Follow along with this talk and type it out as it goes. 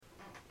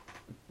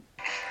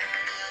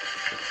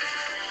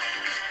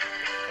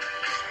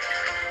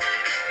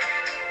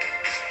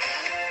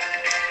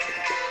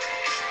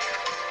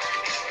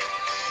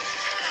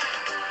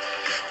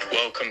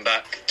welcome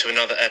back to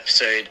another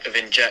episode of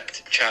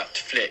Inject Chat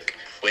Flick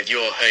with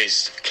your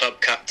host,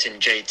 Club Captain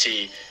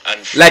JT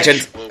and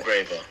Legend Will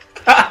Graver.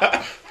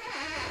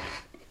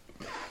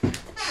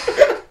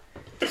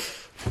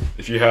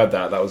 If you heard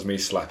that was me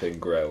slapping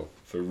Grill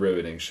for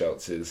ruining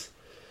Schultz's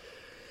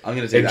I'm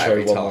going to do that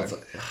every time. I'm going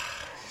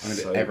to do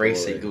So it every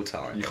boring. single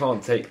time. You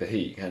can't take the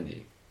heat, can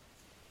you?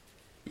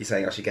 You're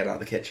saying I should get out of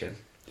the kitchen?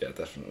 Yeah,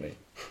 definitely.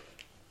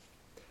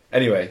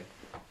 Anyway,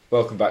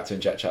 welcome back to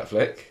Inject Chat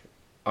Flick.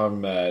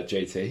 I'm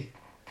JT.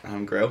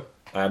 I'm Grill.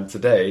 And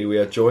today we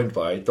are joined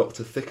by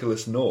Dr.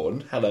 Thicholas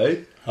Norn. Hello.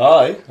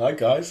 Hi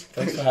guys.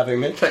 Thanks for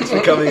having me. Thanks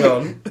for coming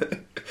on.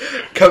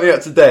 Coming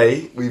up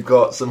today, we've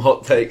got some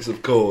hot takes,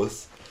 of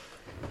course.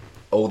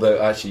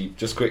 Although, actually,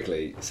 just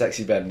quickly,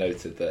 Sexy Ben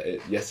noted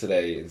that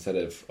yesterday, instead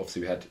of,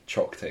 obviously we had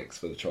choc takes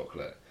for the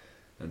chocolate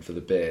and for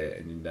the beer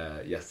in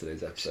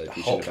yesterday's episode,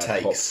 we should have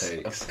had hot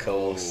takes. Of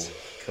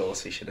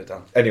course we should have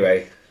done.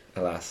 Anyway,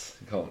 alas,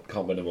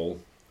 can't win them all.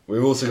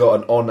 We've also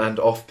got an on and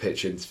off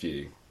pitch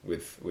interview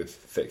with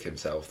Thick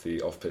himself,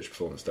 the off pitch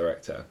performance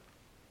director.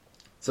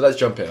 So let's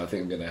jump in. I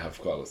think I'm going to have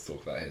quite a lot to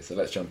talk about here. So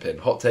let's jump in.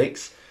 Hot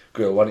takes.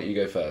 Grill, why don't you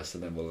go first,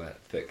 and then we'll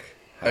let Thick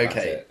have at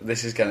Okay, it.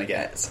 this is going to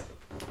get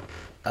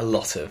a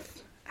lot of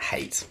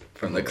hate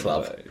from the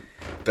club.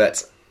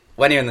 But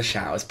when you're in the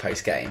showers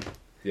post game,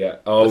 yeah.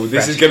 Oh,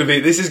 this is going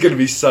to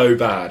be so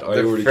bad. I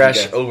already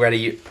fresh can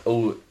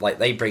guess.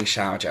 they bring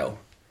shower gel.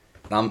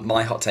 Now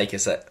my hot take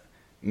is that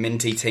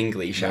minty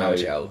tingly shower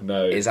gel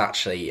is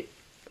actually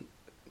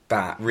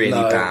bad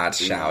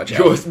shower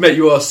gel. Mate,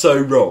 you are so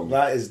wrong.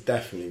 That is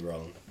definitely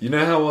wrong. You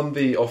know how on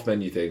the off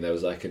menu thing there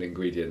was like an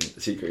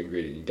secret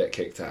ingredient, you get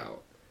kicked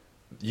out.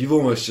 You've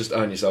almost just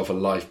earned yourself a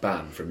life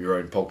ban from your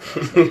own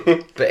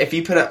podcast. But if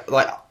you put it,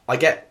 I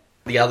get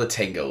the other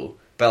tingle,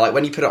 but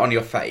when you put it on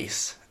your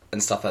face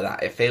and stuff like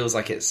that, it feels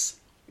like it's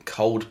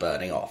cold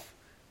burning off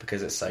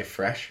because it's so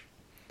fresh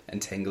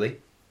and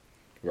tingly.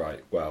 Right,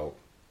 well,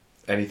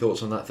 any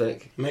thoughts on that,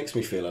 Thick? It makes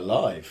me feel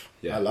alive.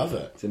 Yeah. I love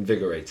it. It's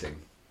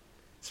invigorating.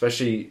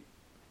 Especially,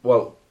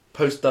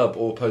 post-dub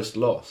or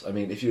post-loss. I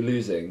mean, if you're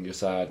losing, you're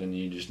sad and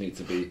you just need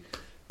to be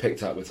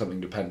picked up with something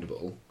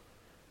dependable.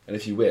 And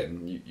if you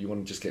win, you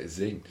want to just get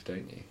zinged,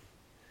 don't you?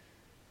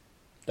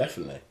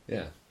 Definitely.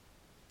 Yeah.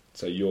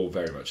 So you're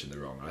very much in the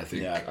wrong. I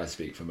think I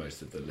speak for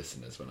most of the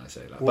listeners when I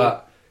say that.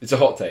 But it's a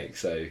hot take,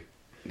 so...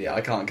 Yeah,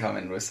 I can't come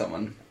in with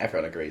someone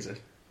everyone agrees with.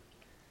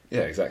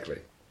 Yeah, exactly.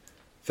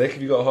 Thick,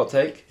 have you got a hot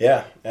take?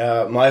 Yeah.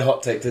 My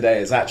hot take today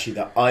is actually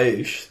that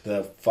Ayush,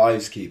 the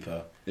fives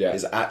keeper,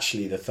 is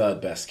actually the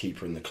third best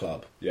keeper in the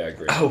club. Yeah, I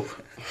agree. Oh.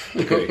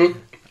 Agree.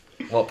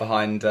 What,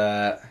 behind...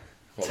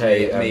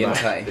 Tay me and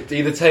Matt. Tay.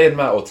 Either Tay and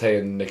Matt or Tay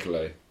and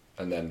Nicolo,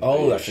 and then.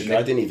 Oh, I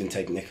didn't even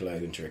take Nicolo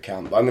into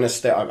account. But I'm going to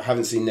stay. I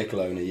haven't seen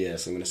Nicolo in a year,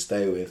 so I'm going to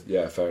stay with.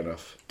 Yeah, fair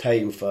enough.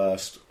 Tay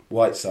first,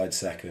 Whiteside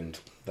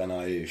second, then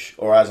Ayush,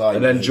 or as I.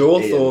 And then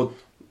Jorth or.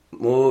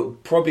 Well,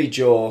 probably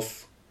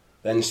Jorth,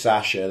 then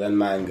Sasha, then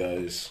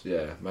Mangoes.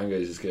 Yeah,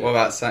 Mangoes is good. What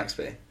about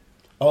Saxby?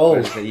 Oh,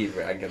 I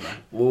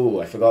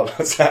forgot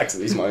about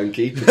Saxby. He's my own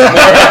keeper.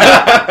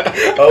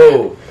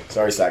 Oh,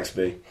 sorry,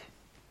 Saxby.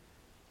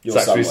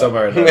 You're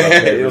somewhere in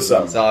there. You're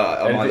somewhere. So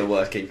am I the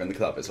worst keeper in the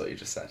club, is what you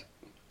just said?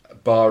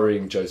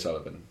 Barring Joe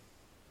Sullivan.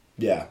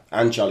 Yeah,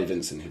 and Charlie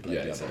Vincent, who played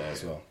the other day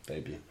as well.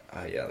 Debut.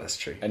 Yeah, that's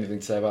true. Anything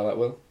to say about that,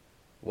 Will?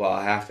 Well,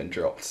 I have been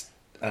dropped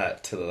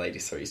to the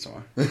ladies' threes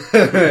tomorrow.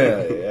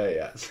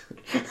 yeah.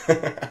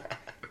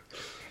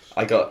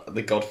 I got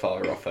the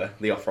Godfather offer,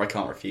 the offer I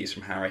can't refuse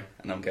from Harry,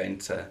 and I'm going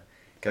to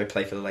go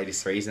play for the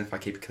ladies' threes, and if I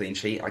keep a clean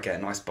sheet, I get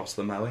a nice bottle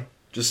of Moe.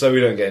 Just so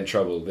we don't get in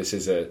trouble, this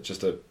is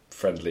just a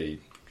friendly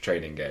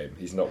training game.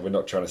 We're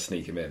not trying to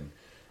sneak him in.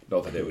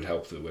 Not that it would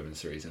help the women's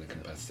series in a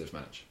competitive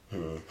match.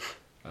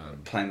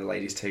 Playing the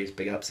ladies' twos,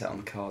 big upset on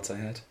the cards I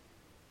heard.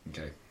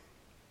 Okay.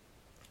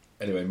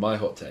 Anyway, my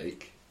hot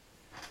take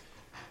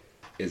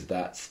is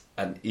that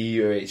an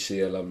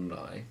EUHC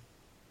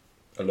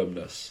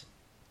alumnus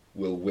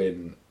will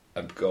win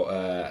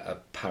a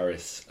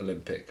Paris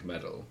Olympic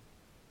medal.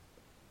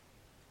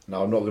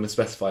 Now, I'm not going to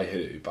specify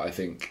who, but I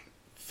think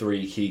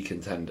 3 key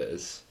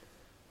contenders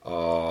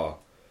are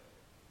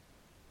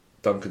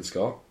Duncan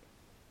Scott,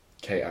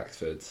 Kate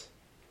Axford,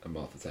 and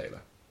Martha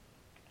Taylor.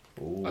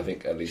 Ooh. I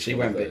think at least She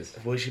one won't of be. those.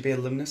 Will she be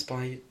alumnus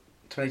by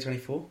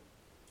 2024?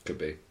 Could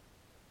be.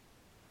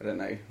 I don't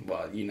know.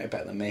 Well, you know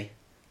better than me.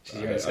 She's I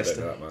your own don't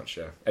sister. know that much,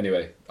 yeah.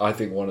 Anyway, I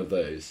think one of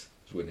those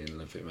is winning an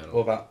Olympic medal.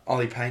 What about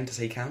Ollie Payne? Does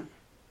he count?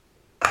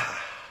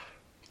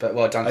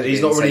 But Duncan.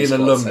 He's not really an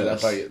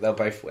alumnus. So they'll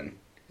both win.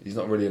 He's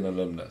not really an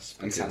alumnus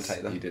And because Sam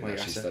Taylor, he didn't what do you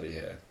actually reckon? study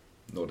here,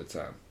 nor did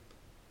Sam.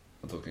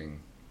 I'm talking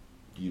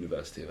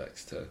University of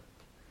Exeter.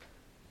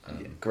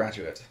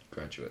 Graduate.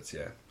 Graduates,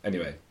 yeah.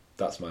 Anyway,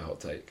 that's my hot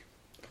take.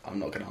 I'm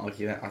not going to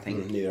argue it. I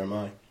think. Neither am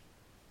I.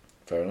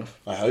 Fair enough.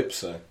 I hope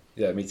so.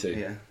 Yeah, me too.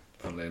 Yeah.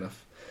 Funnily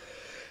enough.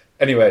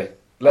 Anyway,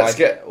 let's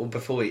get... Well,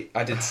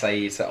 I did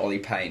say to Ollie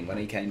Payne when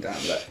he came down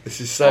that...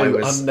 This is so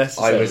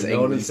unnecessary. I was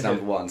England's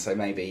number one, so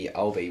maybe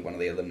I'll be one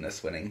of the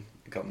alumnus winning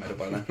gold medal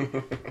by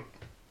then.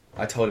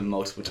 I told him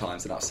multiple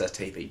times in upstairs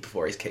TV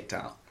before he's kicked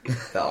out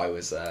that I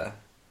was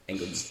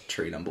England's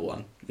true number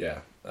one. Yeah,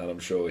 and I'm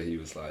sure he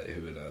was like,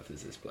 "Who on earth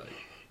is this bloke?"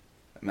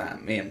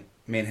 Man, me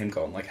and him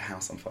got on like a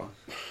house on fire.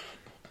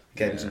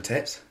 Gave him some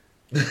tips.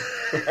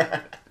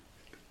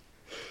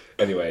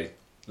 Anyway,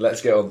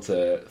 let's get on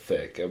to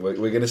Thick, and we're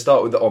going to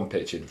start with the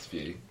on-pitch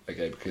interview,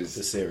 okay? Because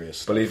It's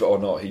serious. believe it or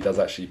not, he does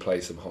actually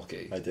play some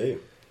hockey. I do.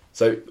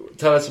 So,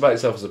 tell us about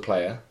yourself as a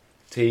player.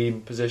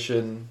 Team,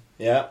 position,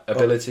 Yeah.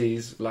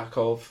 abilities, lack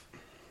of.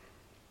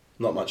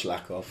 Not much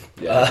lack of.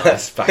 Yeah,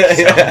 nice. Back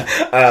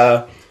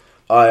yourself.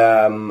 I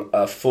am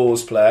a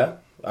forwards player.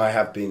 I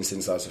have been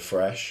since I was a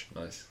fresh.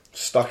 Nice.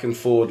 Stuck in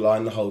forward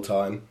line the whole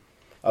time.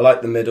 I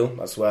like the middle.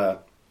 That's where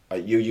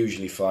you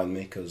usually find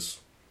me because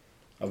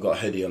I've got a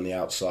hoodie on the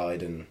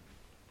outside and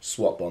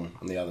swap bomb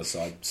on the other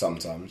side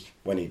sometimes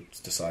when he's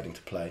deciding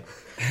to play.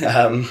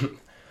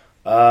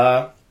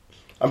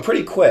 I'm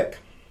pretty quick.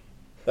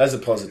 There's a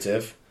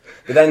positive.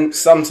 But then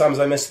sometimes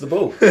I miss the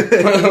ball,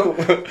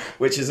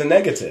 which is a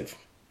negative.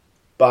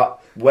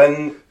 But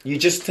when you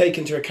just take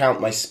into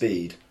account my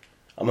speed,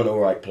 I'm an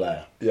alright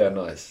player. Yeah,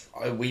 nice.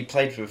 We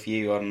played with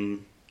you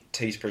on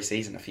Twos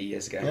pre-season a few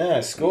years ago. Yeah, I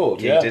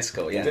scored. You did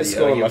score, yeah. I did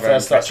score on my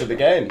first touch of the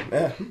game.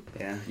 Yeah.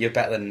 Yeah, you're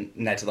better than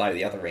Ned Lai,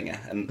 the other ringer,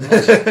 and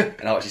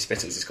Archie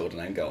Spittles has scored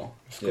an own goal.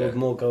 Scored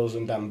more goals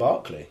than Dan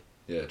Barkley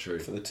Yeah, true.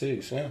 for the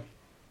twos, yeah.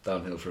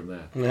 Downhill from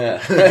there.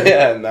 Yeah,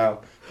 yeah, now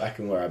back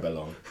in where I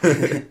belong.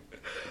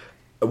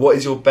 What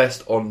is your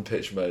best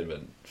on-pitch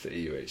moment for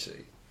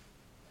EUHC?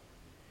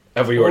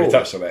 Have we already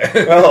touched on it?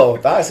 Oh,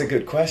 that's a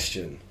good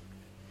question.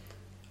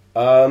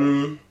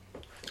 I'd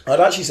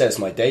actually say it's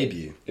my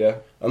debut. Yeah.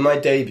 And my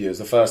debut was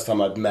the first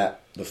time I'd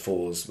met the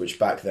Fours, which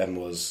back then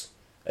was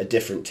a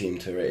different team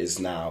to it is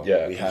now.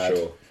 Yeah, we had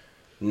sure.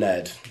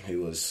 Ned,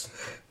 who was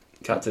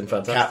Captain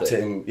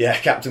Fantastic.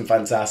 Captain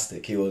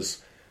Fantastic. He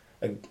was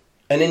an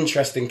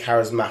interesting,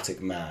 charismatic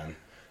man.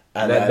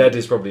 And Ned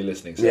is probably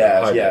listening. So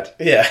hi, Ned.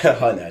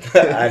 Hi Ned.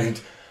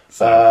 And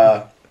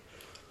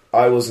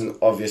I wasn't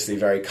obviously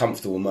very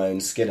comfortable in my own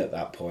skin at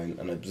that point,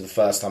 and it was the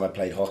first time I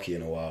played hockey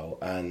in a while,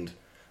 and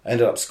I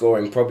ended up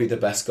scoring probably the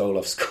best goal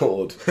I've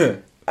scored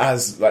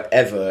as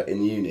ever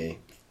in uni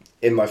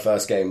in my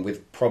first game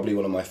with probably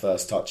one of my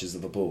first touches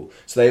of the ball.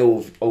 So they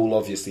all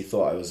obviously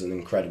thought I was an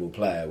incredible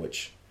player,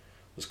 which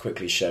was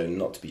quickly shown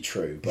not to be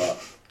true,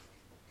 but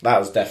that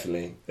was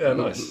definitely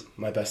nice.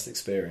 my best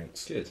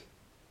experience. Good.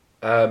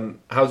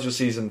 How's your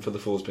season for the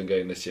Fours been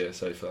going this year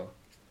so far?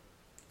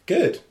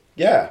 Good,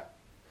 yeah.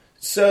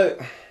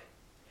 So,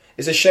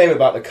 it's a shame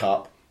about the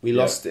Cup. We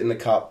lost in the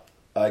Cup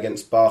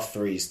against Bath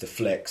 3s to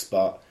Flicks,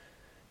 but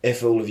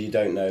if all of you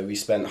don't know, we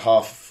spent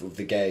half of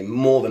the game,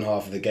 more than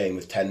half of the game,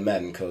 with 10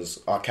 men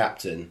because our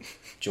captain,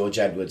 George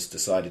Edwards,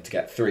 decided to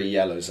get 3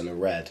 yellows and a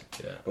red,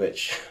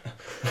 which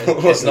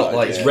It's not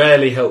like It's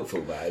rarely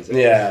helpful, that, is it?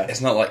 Yeah.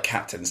 It's not like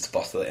captains to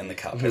bottle it in the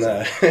cup, is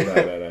No.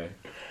 it? No.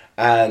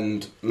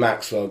 And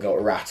Maxwell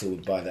got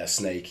rattled by their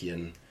snaky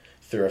and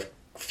threw a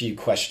few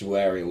questionable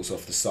aerials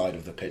off the side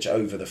of the pitch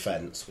over the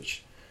fence,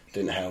 which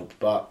didn't help.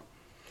 But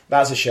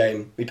that's a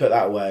shame. We put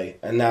that away.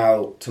 And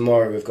now,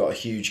 tomorrow, we've got a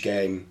huge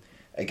game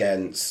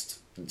against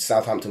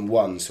Southampton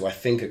Wanderers, who I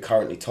think are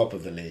currently top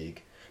of the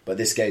league. But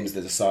this game's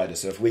the decider.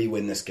 So if we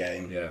win this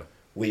game,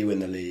 we win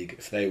the league.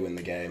 If they win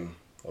the game,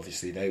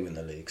 obviously they win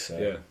the league. So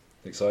yeah,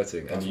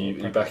 exciting. That's And what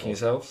you we're backing for.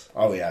 yourselves?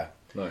 Oh, yeah.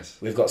 Nice.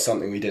 We've got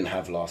something we didn't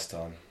have last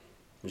time,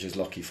 which is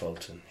Lockie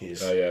Fulton.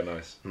 Oh, yeah,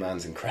 nice.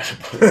 Man's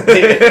incredible.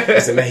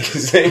 It's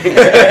amazing.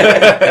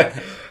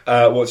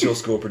 What's your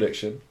score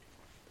prediction?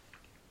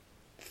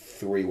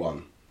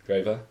 3-1.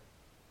 Graver?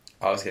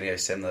 I was going to go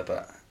similar,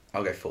 but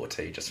I'll go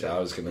 4-2 just for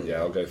I'll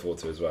go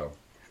 4-2 as well.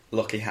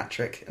 Lockie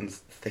hat-trick and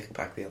Thick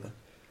back the other,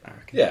 I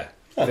reckon. Yeah.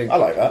 I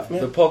like that.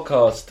 Yeah. The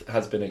podcast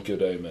has been a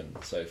good omen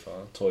so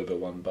far. Toiber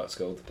won Bucks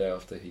goal the day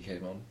after he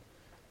came on.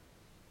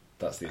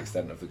 That's the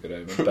extent of the good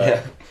omen.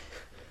 But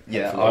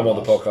Yeah, I'm on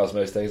the podcast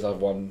most days. I've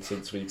won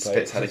since we played.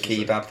 Spitz had a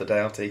kebab the day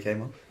after he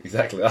came on.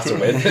 Exactly, that's a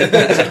win.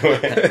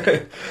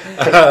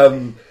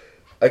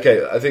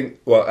 Okay, I think,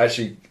 well,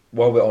 actually,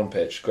 while we're on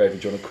pitch, Graver,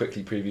 do you want to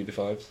quickly preview the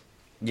fives?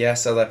 Yeah,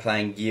 so they're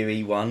playing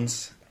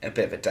UE1s, a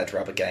bit of a dead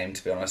rubber game,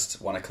 to be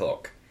honest, 1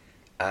 o'clock.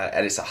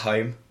 And it's at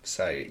home,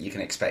 so you can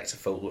expect a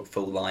full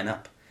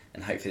lineup,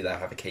 and hopefully they'll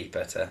have a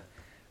keeper to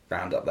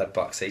round up their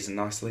Buck season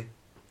nicely.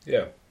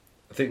 Yeah.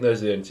 I think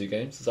those are the only 2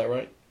 games, is that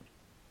right?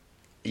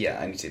 Yeah,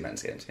 only 2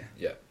 men's games, yeah.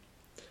 Yeah.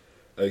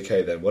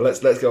 Okay then, well let's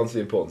get on to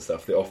the important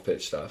stuff, the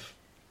off-pitch stuff.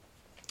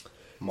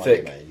 My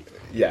Thick. domain.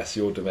 Yes,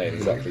 your domain,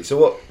 exactly. So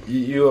what,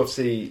 you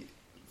obviously,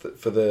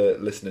 for the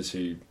listeners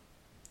who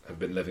have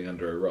been living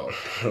under a rock,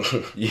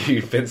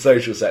 you've been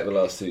social sec the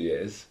last 2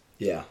 years.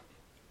 Yeah.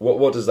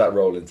 What does that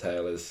role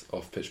entail as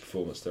off-pitch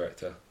performance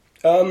director?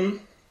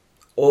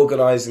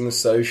 Organising the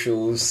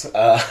socials,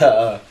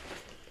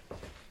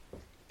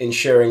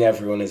 ensuring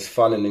everyone is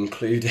fun and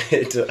included.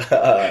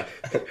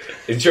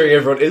 Ensuring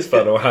everyone is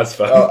fun or has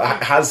fun.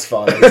 Has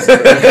fun. Is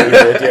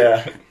included,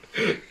 yeah.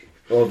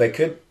 Or they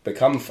could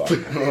become fun.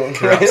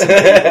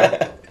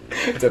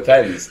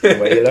 Depends the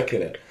way you look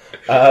at it.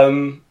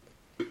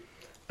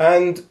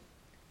 And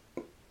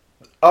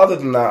other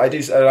than that, I do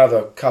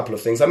another couple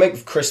of things. I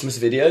make Christmas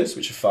videos,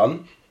 which are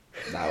fun.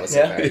 That was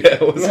Yeah. a very Yeah,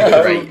 it was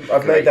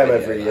I've made them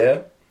video, every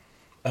that.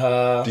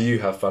 year. Do you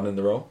have fun in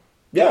the role?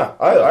 Yeah,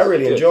 I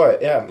really Good. enjoy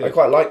it. Yeah, I Good.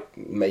 quite like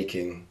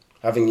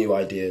having new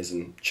ideas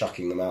and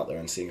chucking them out there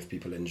and seeing if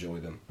people enjoy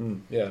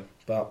them. Yeah.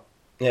 But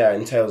yeah, it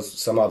entails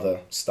some other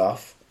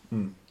stuff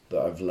Mm.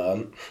 that I've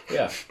learned.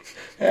 Yeah.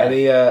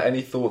 Yeah.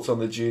 Any thoughts on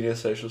the junior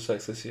social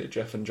sex this year,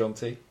 Jeff and John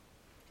T?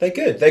 They're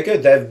good.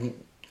 They've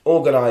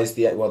organised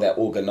they're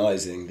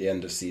organising the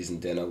end of season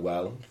dinner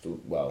well.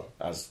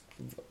 As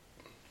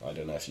I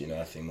don't know if you know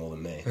anything more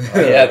than me.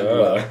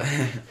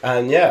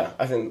 And yeah,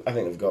 I think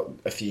they've got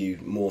a few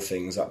more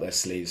things up their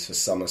sleeves for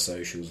summer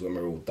socials when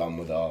we're all done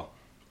with our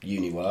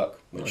uni work,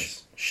 which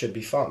Nice. should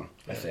be fun.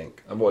 I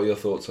think. And what are your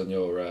thoughts on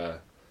your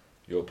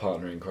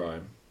partner in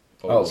crime,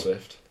 Oliver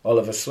Swift?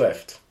 Oliver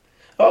Swift.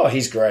 Oh,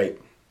 he's great.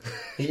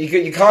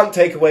 You can't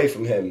take away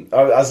from him.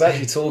 I was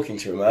actually talking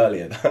to him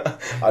earlier.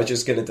 I was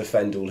just going to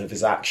defend all of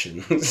his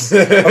actions on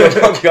the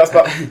podcast,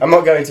 but I'm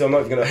not going to. I'm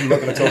not going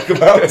to talk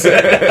about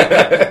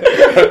it.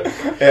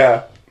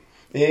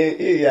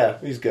 Yeah,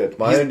 he's good.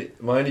 My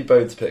only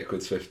bone to pick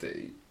with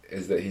Swifty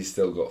is that he's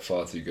still got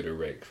far too good a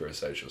rig for a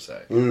social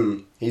sex.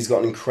 He's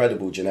got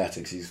incredible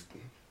genetics. He's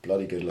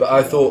bloody good looking. But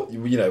I thought,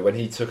 when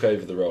he took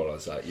over the role, I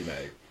was like,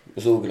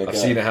 it's all going to go. I've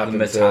seen it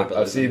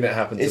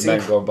happen to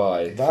men gone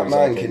by. That for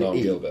man example, can Noel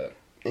eat. Gilbert.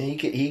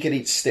 He could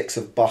eat sticks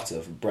of butter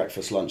for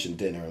breakfast, lunch, and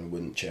dinner, and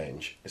wouldn't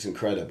change. It's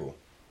incredible.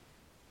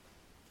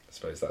 I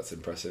suppose that's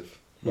impressive.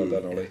 Well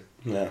done, Ollie.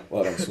 Yeah,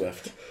 well done,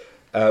 Swift.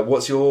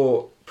 What's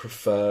your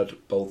preferred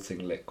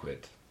bolting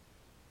liquid?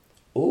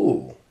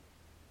 Ooh,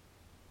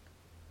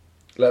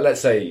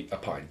 Let's say a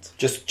pint.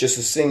 just a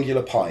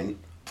singular pint.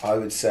 I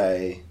would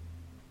say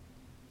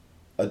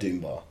a Doom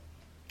Bar,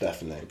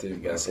 definitely.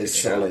 Doom Bar. It's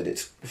solid.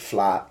 It's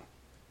flat.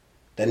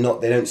 They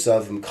don't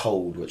serve them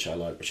cold, which I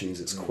like, which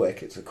means it's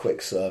quick. It's a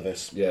quick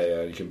service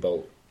Yeah, you can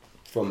bolt.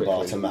 from Quickly.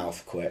 bar to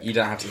mouth, quick. You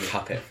don't have to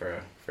cup it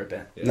for a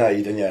bit. Yeah. No,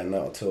 you don't. Yeah,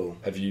 not at all.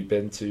 Have you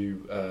been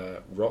to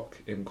Rock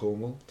in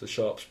Cornwall, to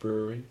Sharps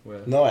Brewery?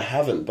 Where? No, I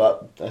haven't,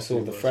 but I saw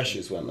Doom the Bar's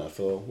Freshers went there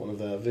for one of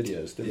their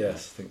videos, didn't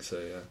Yes, I think so.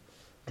 Yeah,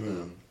 they?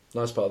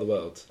 nice part of the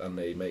world, and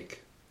they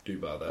make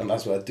Dubar there. And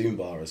that's where Doom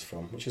Bar is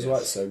from, which is why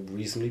Yes. it's so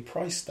reasonably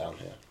priced down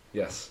here.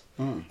 Yes.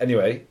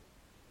 Anyway,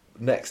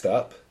 next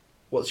up,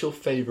 what's your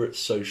favourite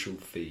social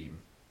theme?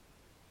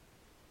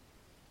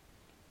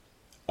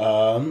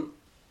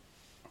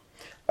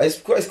 It's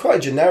quite a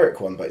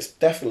generic one, but it's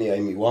definitely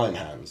Amy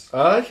Winehouse.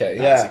 Okay,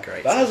 Yeah. That's a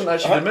great that hasn't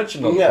actually been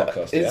mentioned on the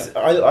podcast yet.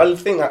 I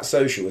think that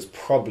social was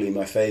probably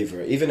my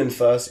favourite. Even in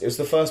first, it was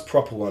the first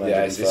proper one I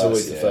Yeah, did. it's in first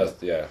always the year.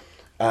 first. Yeah,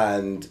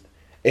 And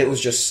it was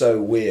just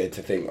so weird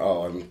to think,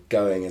 oh, I'm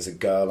going as a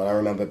girl. And I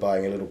remember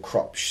buying a little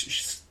crop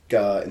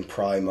skirt in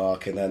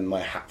Primark, and then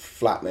my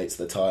flatmates at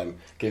the time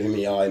giving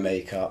me eye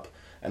makeup,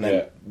 and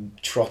then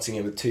trotting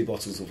in with 2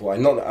 bottles of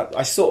wine.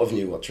 I sort of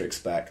knew what to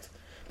expect,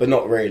 but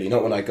not really.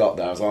 Not when I got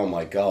there. I was like, oh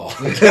my god.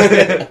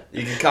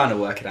 You can kind of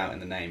work it out in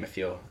the name if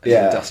you're an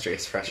Yeah.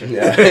 industrious fresher.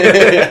 Yeah.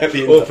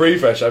 or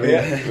pre-fresh. I mean,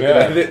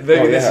 Yeah. maybe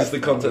this is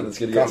the content that's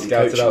going to get Can't be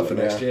scouted coaching out for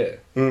them, next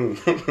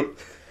year.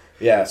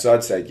 Yeah, so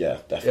I'd say, Yeah,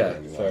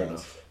 definitely. Amy fair Winehouse.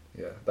 enough.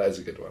 Yeah, that is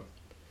a good one.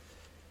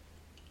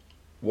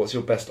 What's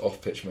your best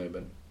off-pitch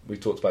moment? We've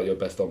talked about your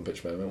best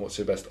on-pitch moment. What's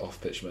your best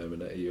off-pitch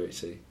moment at a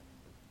UHC?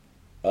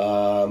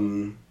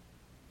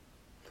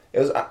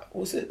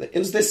 It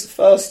was this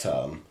first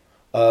term,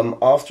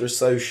 after a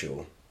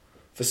social.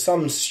 For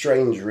some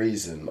strange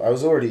reason, I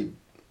was already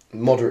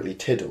moderately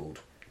tiddled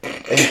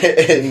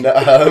in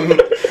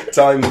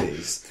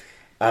timepiece,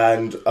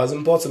 and I was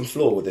on bottom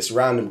floor with this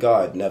random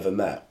guy I'd never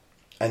met,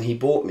 and he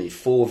bought me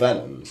 4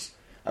 Venoms,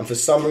 and for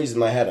some reason in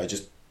my head I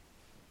just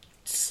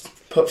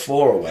put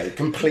 4 away,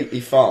 completely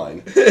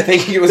fine,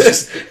 thinking it was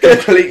just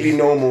completely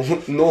normal,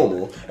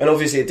 and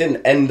obviously it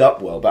didn't end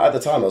up well, but at the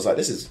time I was like,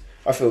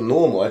 I feel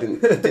normal. I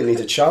didn't need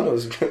to chun.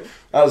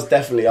 I was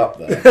definitely up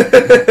there.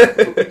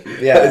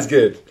 Yeah, That is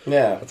good.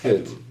 Yeah, That's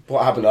good.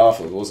 What happened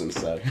afterwards wasn't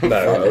so.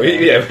 No, we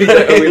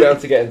don't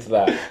have to get into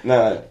that.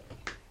 No.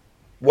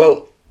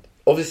 Well,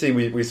 obviously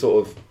we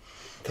sort of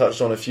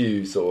touched on a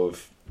few sort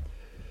of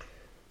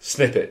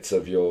snippets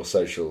of your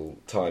social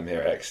time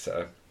here at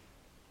Exeter.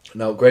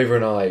 Now, Graver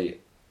and I,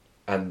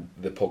 and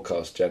the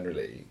podcast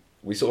generally,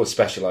 we sort of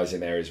specialise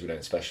in areas we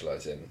don't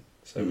specialise in.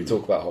 So we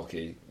talk about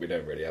hockey, we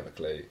don't really have a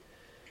clue.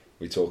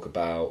 We talk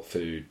about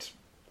food,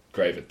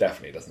 Graver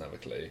definitely doesn't have a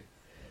clue.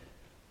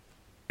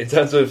 In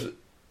terms of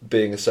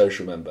being a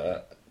social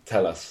member,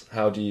 tell us,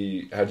 how do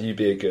you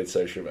be a good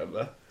social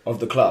member? Of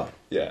the club.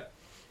 Yeah.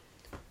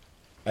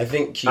 I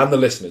think And the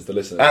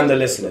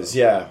listeners.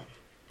 Yeah.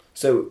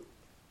 So,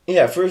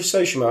 yeah, for a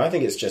social member, I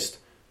think it's just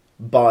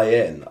buy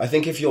in. I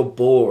think if you're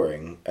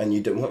boring and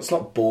you don't... Well, it's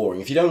not boring.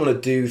 If you don't want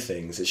to do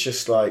things, it's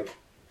just like...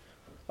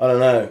 I don't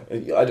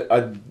know.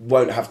 I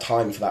won't have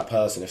time for that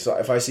person.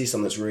 If I see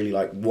someone that's really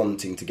like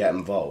wanting to get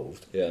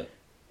involved, Yeah.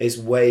 it's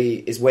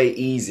way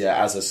easier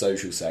as a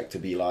social sec to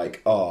be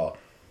like, oh,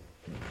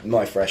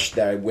 my fresh,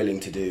 they're willing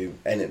to do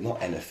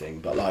not anything,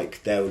 but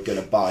like they're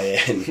going to buy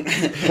in.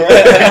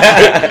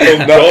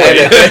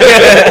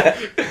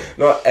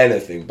 Not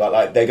anything, but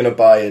like they're going to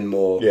buy in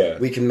more. Yeah.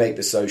 We can make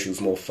the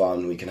socials more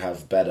fun. We can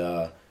have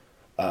better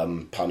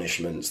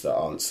punishments that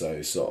aren't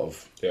so sort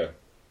of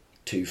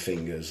 2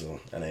 fingers or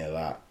any of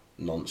that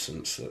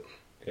nonsense.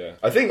 Yeah,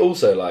 I think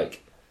also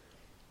like,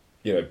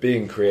 you know,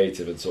 being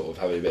creative and sort of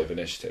having a bit of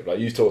initiative. Like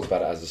you talked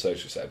about it as a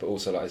social set, but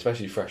also like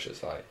especially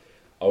freshers. Like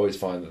I always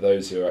find that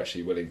those who are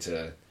actually willing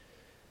to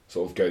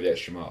sort of go the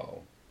extra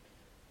mile,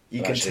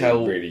 you can actually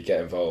tell really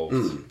get involved.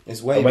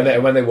 It's way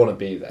and when they want to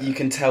be there, you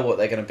can tell what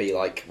they're going to be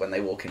like when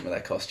they walk in with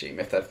their costume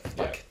if they've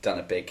like done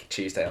a big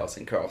Tuesday arts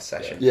and crafts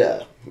session.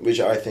 Yeah,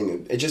 which I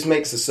think it just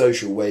makes the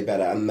social way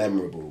better and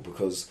memorable,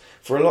 because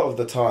for a lot of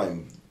the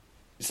time,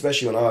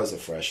 especially when I was a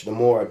fresh, the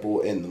more I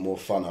bought in, the more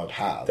fun I'd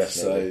have.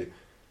 Definitely. So,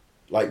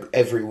 like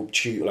every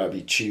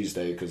be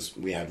Tuesday, because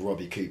we had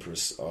Robbie Cooper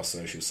as our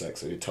social sec,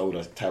 so he'd tell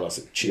us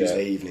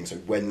Tuesday evening, so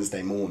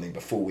Wednesday morning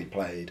before we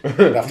played,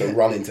 we'd have to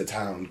run into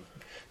town,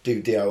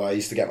 do DIY. I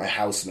used to get my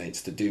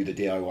housemates to do the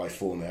DIY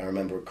for me. I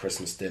remember at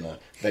Christmas dinner,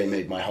 they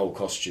made my whole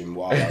costume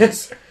while I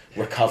was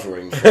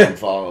recovering from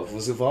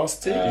was it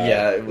varsity?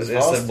 It was the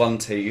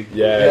 1-2.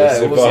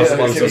 Yeah, it was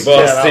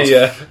varsity.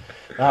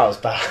 That was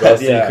bad.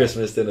 Varsity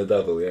Christmas dinner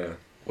double. Yeah.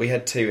 We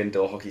had 2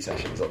 indoor hockey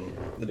sessions on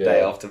the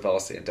day after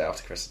varsity and day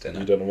after Christmas dinner.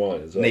 You done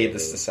wine as well.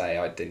 Needless to say,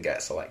 I didn't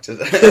get selected.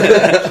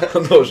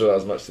 I'm not sure that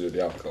has much to do with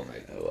the alcohol,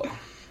 mate. Oh, well.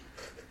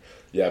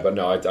 Yeah, but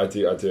no, I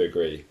do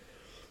agree.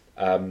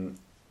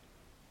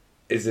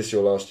 Is this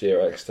your last year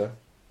at Exeter?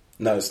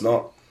 No, it's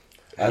not.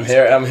 I'm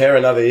here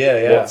another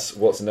year. Yeah.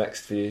 What's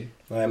next for you?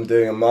 I am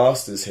doing a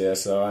masters here,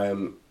 so I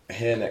am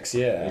here next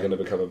year. You're going to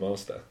become a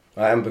master.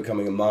 I am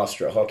becoming a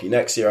master at hockey.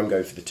 Next year I'm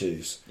going for the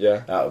 2s.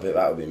 Yeah.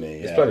 That'll be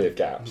me. There's plenty of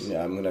gaps.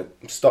 Yeah, I'm going to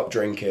stop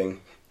drinking,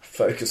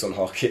 focus on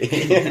hockey.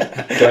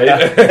 Great.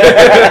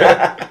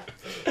 Are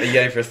you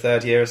going for a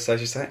 3rd year as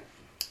social sec?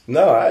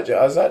 No, I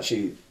was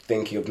actually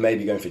thinking of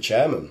maybe going for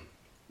chairman.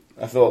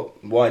 I thought,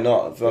 why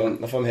not?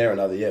 If I'm here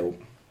another year, well,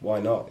 why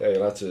not? Yeah,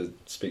 you'll have to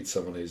speak to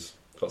someone who's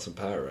got some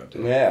power around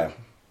you. Yeah.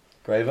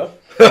 Graver?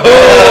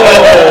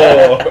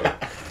 Oh!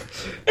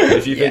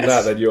 If you think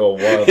that, then you're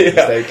wildly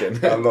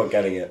mistaken. I'm not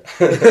getting it.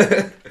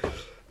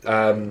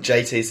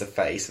 JT's the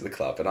face of the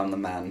club, and I'm the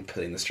man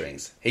pulling the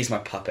strings. He's my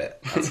puppet,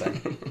 I'd say.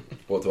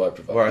 What do I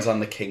provide? Whereas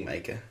I'm the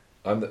kingmaker.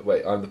 I'm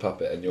the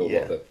puppet, and you're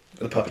what,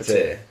 the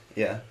puppeteer.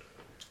 Yeah.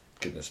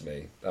 Goodness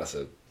me, that's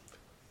a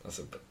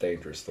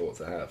dangerous thought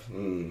to have.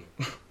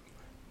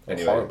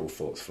 Anyway. Horrible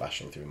thoughts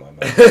flashing through my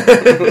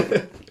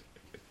mind.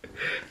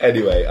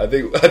 Anyway, I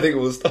think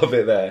we'll stop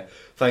it there.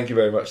 Thank you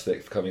very much,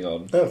 Thick, for coming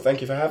on. Oh,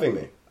 thank you for having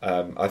me.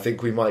 I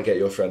think we might get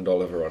your friend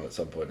Oliver on at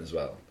some point as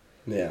well.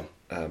 Yeah.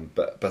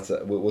 But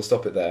we'll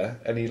stop it there.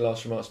 Any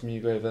last remarks from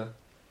you, Graver?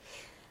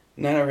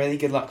 No, not really.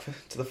 Good luck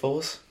to the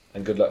 4s.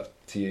 And good luck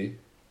to you.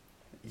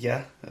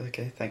 Yeah,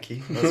 okay, thank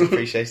you. That's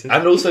appreciated.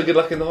 And also good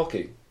luck in the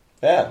hockey.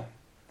 Yeah.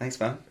 Thanks,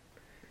 man.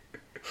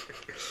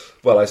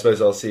 Well, I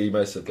suppose I'll see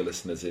most of the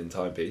listeners in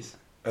Timepiece.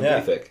 And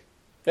you, Thick?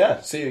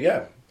 Yeah, see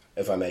you,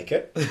 if I make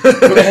it.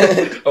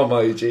 On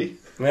my EG.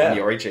 Yeah. On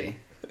your EG.